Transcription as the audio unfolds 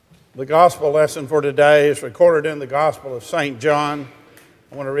The gospel lesson for today is recorded in the Gospel of St. John.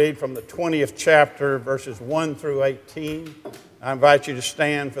 I want to read from the 20th chapter, verses 1 through 18. I invite you to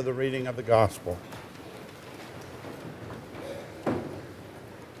stand for the reading of the gospel.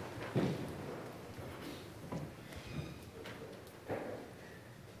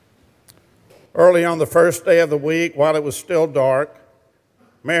 Early on the first day of the week, while it was still dark,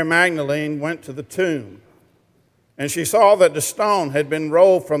 Mary Magdalene went to the tomb, and she saw that the stone had been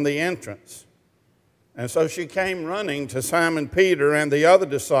rolled from the entrance. And so she came running to Simon Peter and the other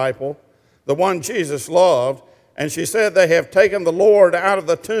disciple, the one Jesus loved, and she said, "They have taken the Lord out of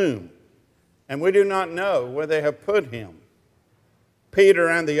the tomb, and we do not know where they have put him." Peter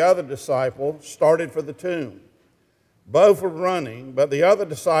and the other disciple started for the tomb. Both were running, but the other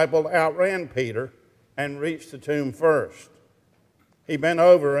disciple outran Peter and reached the tomb first. He bent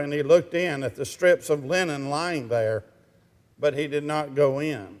over and he looked in at the strips of linen lying there, but he did not go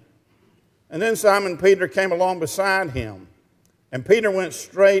in. And then Simon Peter came along beside him, and Peter went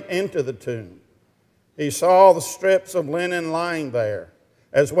straight into the tomb. He saw the strips of linen lying there,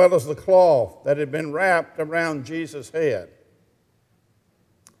 as well as the cloth that had been wrapped around Jesus' head.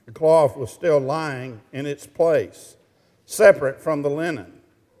 The cloth was still lying in its place, separate from the linen.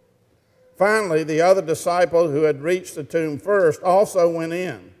 Finally, the other disciple who had reached the tomb first also went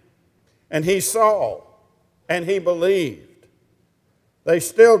in, and he saw and he believed. They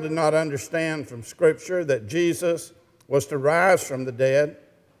still did not understand from Scripture that Jesus was to rise from the dead.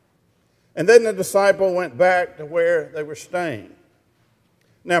 And then the disciple went back to where they were staying.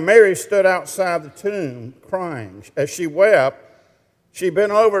 Now Mary stood outside the tomb crying. As she wept, she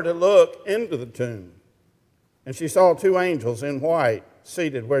bent over to look into the tomb, and she saw two angels in white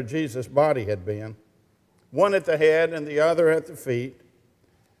seated where Jesus' body had been, one at the head and the other at the feet.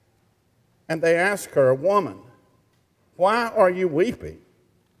 And they asked her, "Woman, why are you weeping?"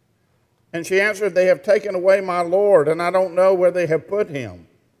 And she answered, "They have taken away my Lord, and I don't know where they have put him."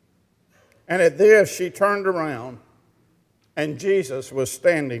 And at this she turned around, and Jesus was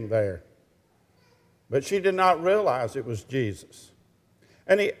standing there. But she did not realize it was Jesus.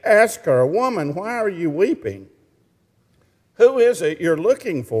 And he asked her, "Woman, why are you weeping? Who is it you're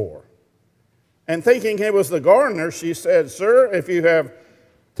looking for?" And thinking it was the gardener, she said, "Sir, if you have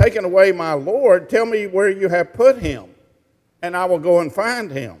taken away my Lord, tell me where you have put him, and I will go and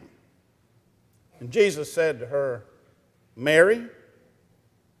find him." And Jesus said to her, "Mary."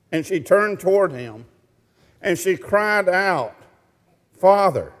 And she turned toward him, and she cried out,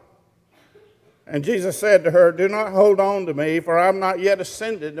 "Father." And Jesus said to her, "Do not hold on to me, for I have not yet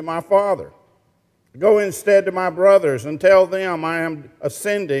ascended to my Father. Go instead to my brothers and tell them I am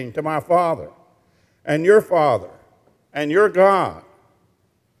ascending to my Father and your Father and your God."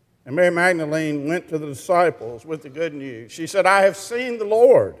 And Mary Magdalene went to the disciples with the good news. She said, "I have seen the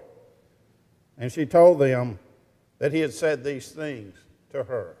Lord." And she told them that he had said these things to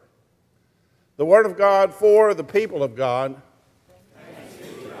her. The word of God for the people of God. Thanks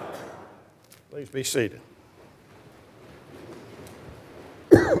be to God. Please be seated.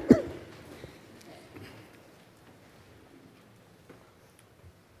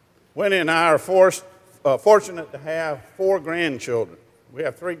 Winnie and I are fortunate to have 4 grandchildren. We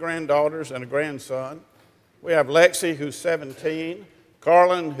have 3 granddaughters and a grandson. We have Lexi, who's 17,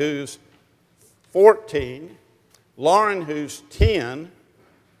 Carlin, who's 14, Lauren, who's 10,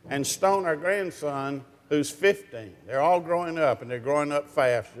 and Stone, our grandson, who's 15. They're all growing up, and they're growing up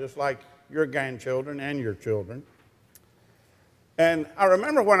fast, just like your grandchildren and your children. And I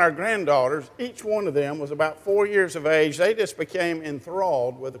remember when our granddaughters, each one of them was about 4 years of age, they just became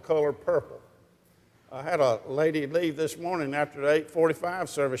enthralled with the color purple. I had a lady leave this morning after the 8:45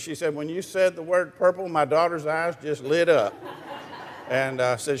 service. She said, "When you said the word purple, my daughter's eyes just lit up." And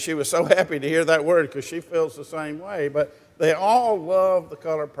said she was so happy to hear that word because she feels the same way. But they all love the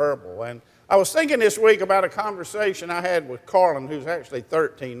color purple. And I was thinking this week about a conversation I had with Carlin, who's actually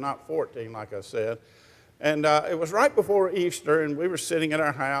 13, not 14, like I said. And it was right before Easter, and we were sitting at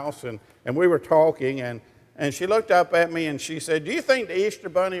our house, and we were talking, and she looked up at me, and she said, "Do you think the Easter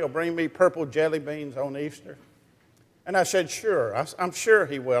Bunny will bring me purple jelly beans on Easter?" And I said, "Sure, I'm sure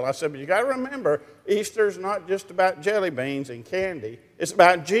he will." I said, "But you got to remember, Easter's not just about jelly beans and candy. It's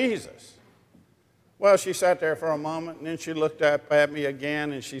about Jesus." Well, she sat there for a moment, and then she looked up at me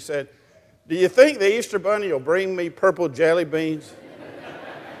again, and she said, "Do you think the Easter Bunny will bring me purple jelly beans?"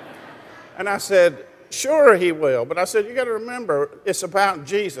 And I said, "Sure he will." But I said, "You got to remember, it's about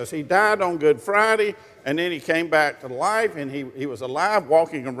Jesus. He died on Good Friday, and then he came back to life, and he was alive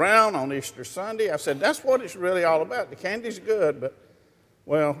walking around on Easter Sunday." I said, "That's what it's really all about. The candy's good, but,"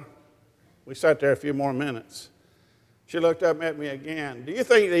 well, we sat there a few more minutes. She looked up at me again. Do you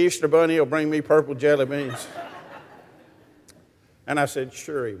think the Easter Bunny will bring me purple jelly beans? And I said,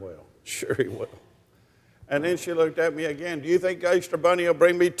 sure he will. Sure he will. And then she looked at me again. Do you think the Easter Bunny will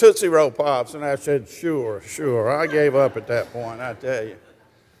bring me Tootsie Roll Pops? And I said, sure, sure. I gave up at that point, I tell you.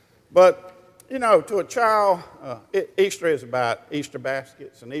 But, you know, to a child, Easter is about Easter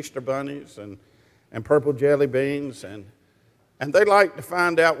baskets and Easter bunnies and purple jelly beans. And they like to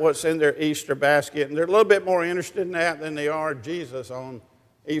find out what's in their Easter basket. And they're a little bit more interested in that than they are Jesus on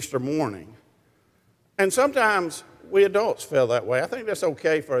Easter morning. And sometimes we adults feel that way. I think that's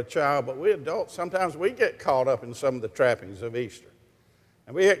okay for a child, but we adults, sometimes we get caught up in some of the trappings of Easter.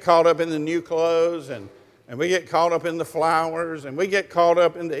 And we get caught up in the new clothes, and we get caught up in the flowers, and we get caught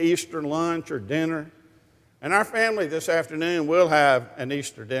up in the Easter lunch or dinner. And our family this afternoon will have an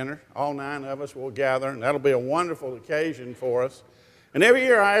Easter dinner. All 9 of us will gather, and that'll be a wonderful occasion for us. And every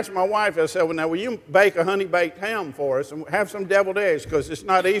year I ask my wife, I say, well, now will you bake a honey-baked ham for us and have some deviled eggs, because it's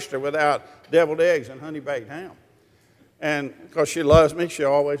not Easter without deviled eggs and honey-baked ham. And because she loves me, she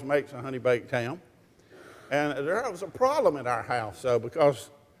always makes a honey-baked ham. And there was a problem at our house, though, because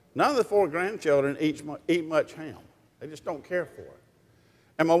none of the 4 grandchildren eat much ham. They just don't care for it.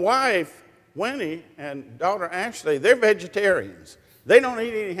 And my wife, Winnie, and daughter Ashley, they're vegetarians. They don't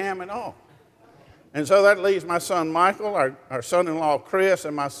eat any ham at all. And so that leaves my son Michael, our son-in-law Chris,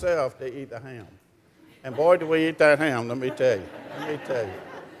 and myself to eat the ham. And boy, do we eat that ham, let me tell you. Let me tell you.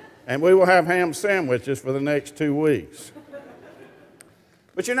 And we will have ham sandwiches for the next 2 weeks.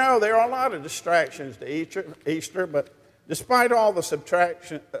 But you know, there are a lot of distractions to Easter, but despite all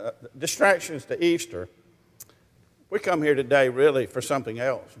the distractions to Easter, we come here today really for something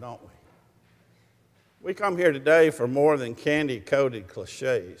else, don't we? We come here today for more than candy-coated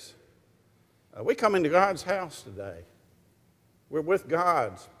cliches. We come into God's house today. We're with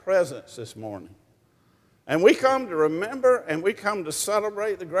God's presence this morning. And we come to remember and we come to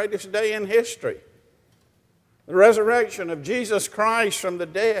celebrate the greatest day in history, the resurrection of Jesus Christ from the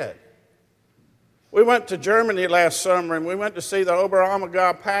dead. We went to Germany last summer and we went to see the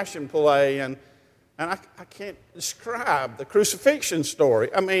Oberammergau Passion Play, and I can't describe the crucifixion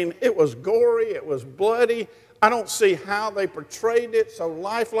story. I mean, it was gory, it was bloody. I don't see how they portrayed it so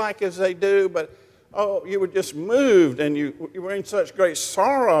lifelike as they do, but oh, you were just moved and you were in such great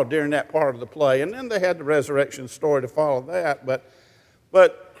sorrow during that part of the play. And then they had the resurrection story to follow that.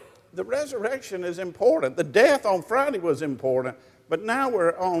 But the resurrection is important. The death on Friday was important, but now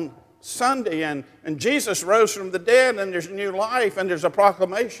we're on Sunday, and Jesus rose from the dead, and there's new life, and there's a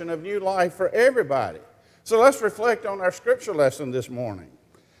proclamation of new life for everybody. So let's reflect on our scripture lesson this morning.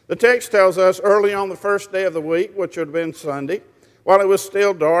 The text tells us early on the first day of the week, which would have been Sunday, while it was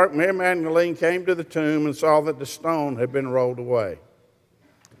still dark, Mary Magdalene came to the tomb and saw that the stone had been rolled away.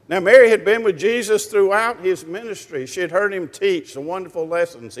 Now, Mary had been with Jesus throughout his ministry. She had heard him teach the wonderful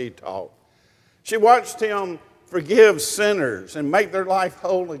lessons he taught. She watched him forgive sinners and make their life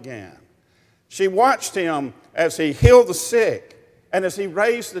whole again. She watched him as he healed the sick and as he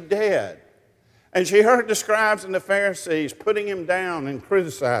raised the dead. And she heard the scribes and the Pharisees putting him down and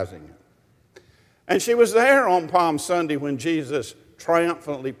criticizing him. And she was there on Palm Sunday when Jesus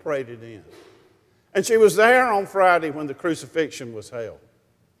triumphantly paraded in. And she was there on Friday when the crucifixion was held.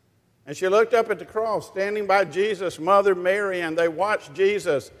 And she looked up at the cross, standing by Jesus' mother Mary, and they watched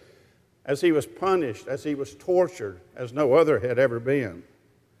Jesus as he was punished, as he was tortured, as no other had ever been.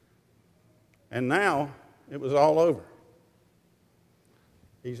 And now it was all over.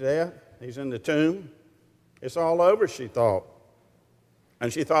 He's dead. He's in the tomb. It's all over, she thought.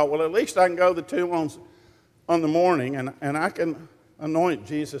 And she thought, well, at least I can go to the tomb on the morning and I can anoint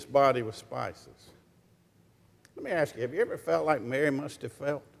Jesus' body with spices. Let me ask you, have you ever felt like Mary must have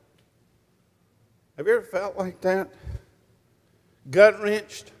felt? Have you ever felt like that?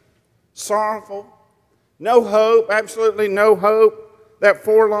 Gut-wrenched, sorrowful, no hope, absolutely no hope, that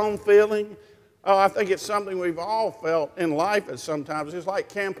forlorn feeling. Oh, I think it's something we've all felt in life at sometimes. It's like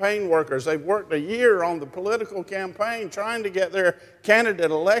campaign workers. They've worked a year on the political campaign trying to get their candidate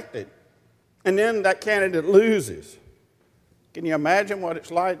elected, and then that candidate loses. Can you imagine what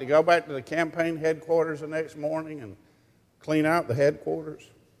it's like to go back to the campaign headquarters the next morning and clean out the headquarters?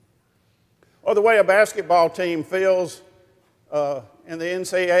 Or the way a basketball team feels in the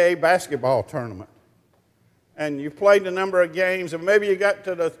NCAA basketball tournament. And you've played a number of games, and maybe you got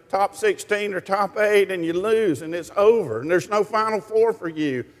to the top 16 or top 8, and you lose, and it's over, and there's no Final Four for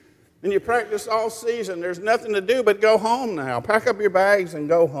you. And you practice all season. There's nothing to do but go home now. Pack up your bags and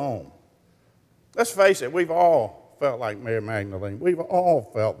go home. Let's face it, we've all felt like Mary Magdalene. We've all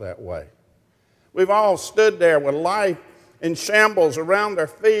felt that way. We've all stood there with life in shambles around our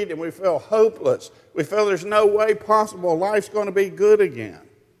feet, and we feel hopeless. We feel there's no way possible life's going to be good again.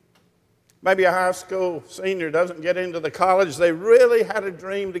 Maybe a high school senior doesn't get into the college they really had a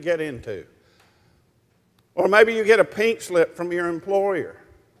dream to get into. Or maybe you get a pink slip from your employer.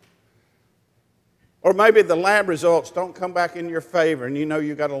 Or maybe the lab results don't come back in your favor and you know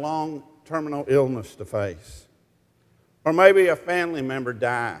you've got a long terminal illness to face. Or maybe a family member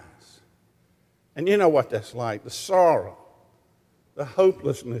dies. And you know what that's like, the sorrow, the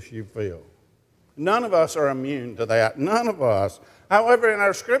hopelessness you feel. None of us are immune to that, none of us. However, in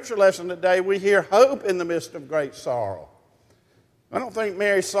our scripture lesson today, we hear hope in the midst of great sorrow. I don't think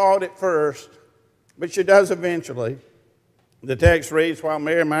Mary saw it at first, but she does eventually. The text reads, while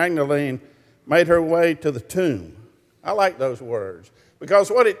Mary Magdalene made her way to the tomb. I like those words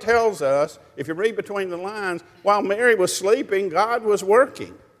because what it tells us, if you read between the lines, while Mary was sleeping, God was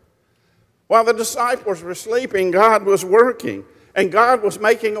working. While the disciples were sleeping, God was working. And God was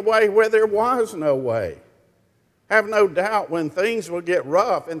making a way where there was no way. Have no doubt when things will get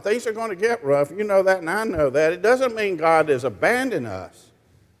rough, and things are going to get rough, you know that and I know that, it doesn't mean God has abandoned us.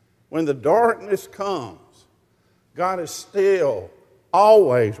 When the darkness comes, God is still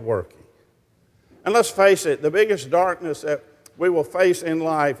always working. And let's face it, the biggest darkness that we will face in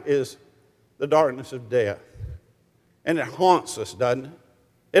life is the darkness of death. And it haunts us, doesn't it?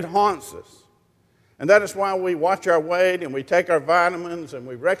 It haunts us. And that is why we watch our weight and we take our vitamins and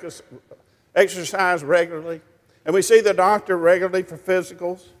we exercise regularly. And we see the doctor regularly for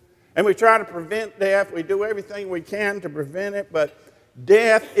physicals. And we try to prevent death. We do everything we can to prevent it. But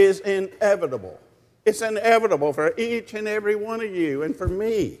death is inevitable. It's inevitable for each and every one of you and for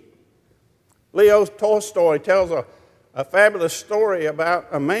me. Leo Tolstoy tells a fabulous story about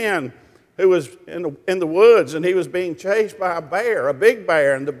a man who was in the woods, and he was being chased by a bear, a big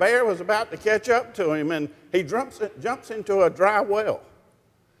bear, and the bear was about to catch up to him, and he jumps into a dry well.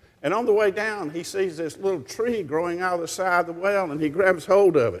 And on the way down, he sees this little tree growing out of the side of the well, and he grabs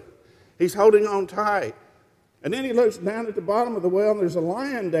hold of it. He's holding on tight. And then he looks down at the bottom of the well, and there's a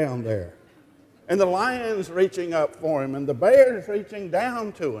lion down there. And the lion's reaching up for him, and the bear's reaching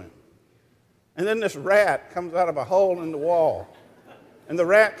down to him. And then this rat comes out of a hole in the wall. And the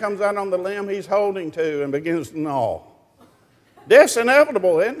rat comes out on the limb he's holding to and begins to gnaw. Death's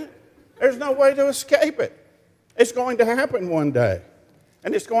inevitable, isn't it? There's no way to escape it. It's going to happen one day.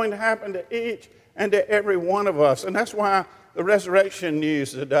 And it's going to happen to each and to every one of us. And that's why the resurrection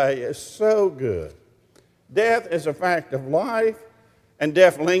news today is so good. Death is a fact of life, and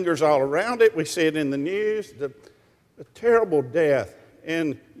death lingers all around it. We see it in the news, the terrible death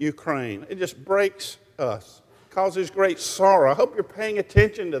in Ukraine. It just breaks us, causes great sorrow. I hope you're paying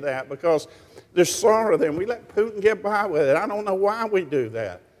attention to that because there's sorrow there, and we let Putin get by with it. I don't know why we do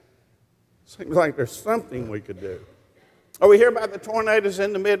that. Seems like there's something we could do. Or we hear about the tornadoes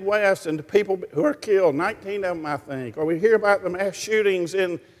in the Midwest and the people who are killed, 19 of them, I think. Or we hear about the mass shootings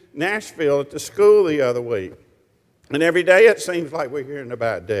in Nashville at the school the other week. And every day it seems like we're hearing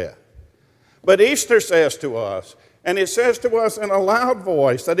about death. But Easter says to us, and it says to us in a loud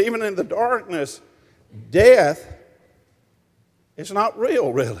voice, that even in the darkness, death is not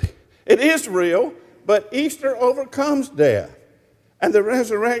real, really. It is real, but Easter overcomes death. And the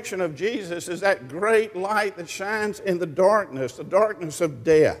resurrection of Jesus is that great light that shines in the darkness of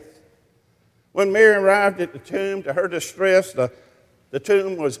death. When Mary arrived at the tomb, to her distress, the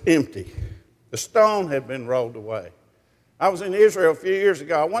tomb was empty. The stone had been rolled away. I was in Israel a few years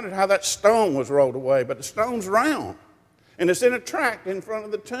ago. I wondered how that stone was rolled away, but the stone's round. And it's in a tract in front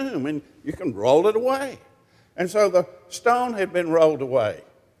of the tomb, and you can roll it away. And so the stone had been rolled away.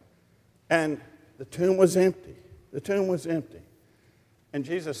 And the tomb was empty. The tomb was empty. And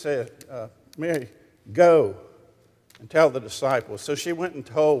Jesus said, Mary, go and tell the disciples. So she went and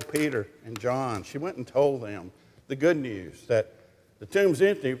told Peter and John. She went and told them the good news that the tomb's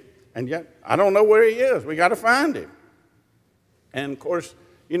empty, and yet I don't know where he is. We got to find him. And, of course,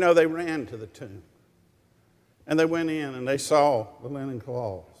 you know, they ran to the tomb. And they went in and they saw the linen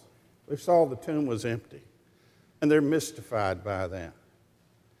cloths. They saw the tomb was empty. And they're mystified by that.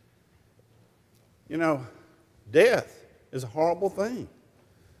 You know, death is a horrible thing.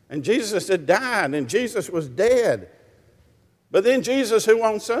 And Jesus had died, and Jesus was dead. But then Jesus, who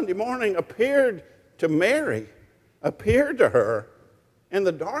on Sunday morning appeared to Mary, appeared to her in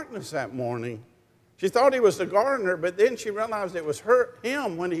the darkness that morning. She thought he was the gardener, but then she realized it was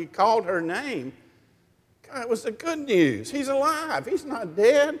him when he called her name. God, it was the good news. He's alive. He's not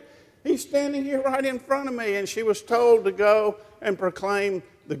dead. He's standing here right in front of me. And she was told to go and proclaim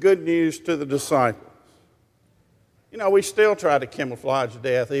the good news to the disciples. You know, we still try to camouflage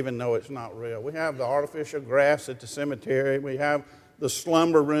death even though it's not real. We have the artificial grass at the cemetery. We have the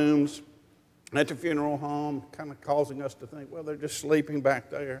slumber rooms at the funeral home, kind of causing us to think, well, they're just sleeping back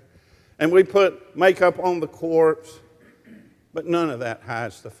there. And we put makeup on the corpse. But none of that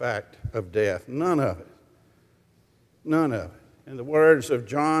hides the fact of death. None of it. None of it. In the words of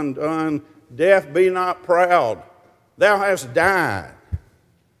John Donne, death, be not proud. Thou hast died.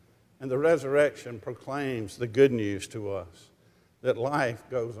 And the resurrection proclaims the good news to us, that life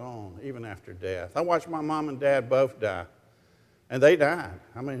goes on even after death. I watched my mom and dad both die, and they died.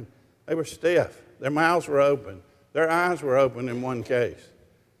 I mean, they were stiff. Their mouths were open. Their eyes were open in one case.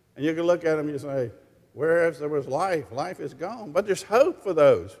 And you can look at them and you say, whereas there was life, life is gone. But there's hope for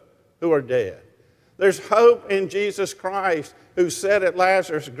those who are dead. There's hope in Jesus Christ, who said at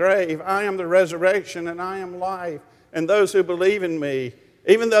Lazarus' grave, I am the resurrection and I am life. And those who believe in me,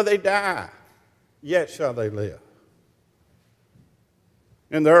 even though they die, yet shall they live.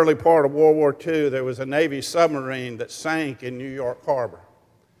 In the early part of World War II, there was a Navy submarine that sank in New York Harbor.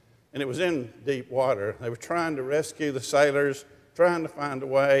 And it was in deep water. They were trying to rescue the sailors, trying to find a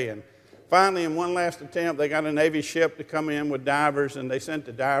way. And finally, in one last attempt, they got a Navy ship to come in with divers, and they sent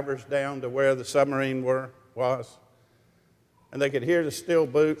the divers down to where the submarine was. And they could hear the steel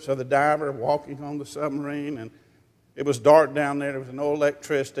boots of the diver walking on the submarine, and it was dark down there. There was no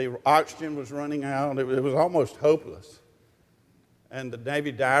electricity. Oxygen was running out. It was almost hopeless. And the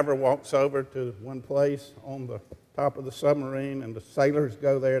Navy diver walks over to one place on the top of the submarine, and the sailors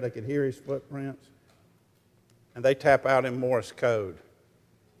go there. They could hear his footprints. And they tap out in Morse code.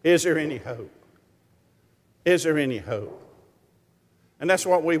 Is there any hope? Is there any hope? And that's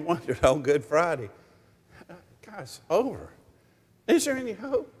what we wondered on Good Friday. God, it's over. Is there any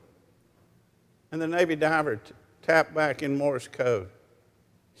hope? And the Navy diver tapped back in Morse code.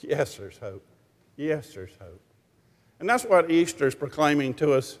 Yes, there's hope. Yes, there's hope. And that's what Easter is proclaiming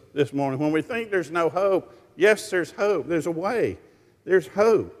to us this morning. When we think there's no hope, yes, there's hope. There's a way. There's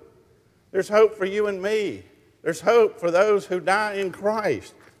hope. There's hope for you and me. There's hope for those who die in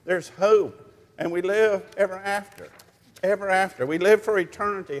Christ. There's hope. And we live ever after. Ever after. We live for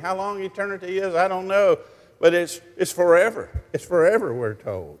eternity. How long eternity is, I don't know. But it's forever. It's forever, we're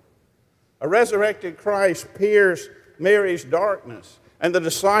told. A resurrected Christ pierced Mary's darkness and the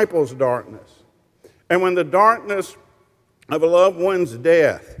disciples' darkness. And when the darkness of a loved one's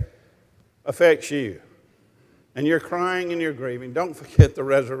death affects you, and you're crying and you're grieving, don't forget the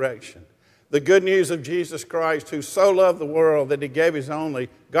resurrection. The good news of Jesus Christ, who so loved the world that he gave his only,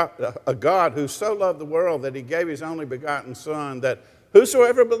 a God who so loved the world that he gave his only begotten Son, that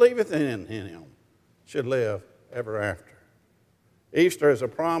whosoever believeth in him should live ever after. Easter is a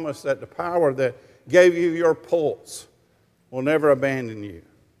promise that the power that gave you your pulse will never abandon you.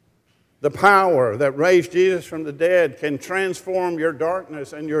 The power that raised Jesus from the dead can transform your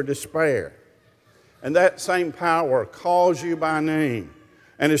darkness and your despair. And that same power calls you by name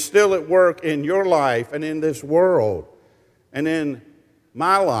and is still at work in your life and in this world and in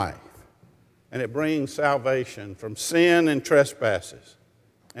my life. And it brings salvation from sin and trespasses.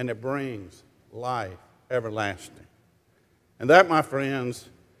 And it brings life everlasting. And that, my friends,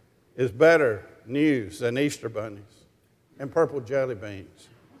 is better news than Easter bunnies and purple jelly beans.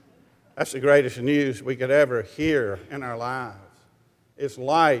 That's the greatest news we could ever hear in our lives. It's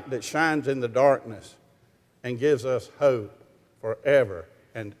light that shines in the darkness and gives us hope forever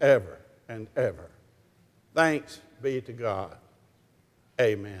and ever and ever. Thanks be to God.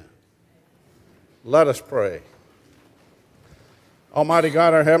 Amen. Let us pray. Almighty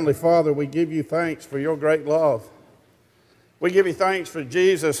God, our Heavenly Father, we give you thanks for your great love. We give you thanks for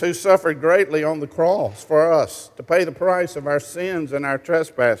Jesus, who suffered greatly on the cross for us to pay the price of our sins and our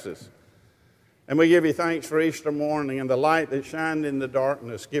trespasses. And we give you thanks for Easter morning and the light that shined in the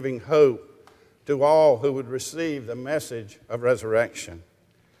darkness, giving hope to all who would receive the message of resurrection.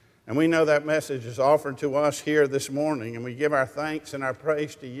 And we know that message is offered to us here this morning, and we give our thanks and our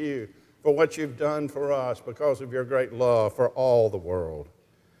praise to you for what you've done for us because of your great love for all the world.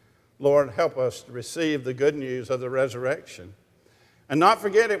 Lord, help us to receive the good news of the resurrection. And not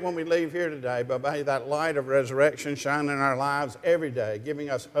forget it when we leave here today, but may that light of resurrection shine in our lives every day, giving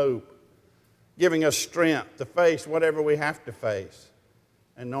us hope, giving us strength to face whatever we have to face,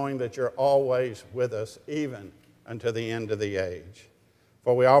 and knowing that you're always with us, even unto the end of the age.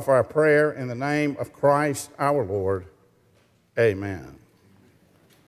 For we offer our prayer in the name of Christ our Lord. Amen.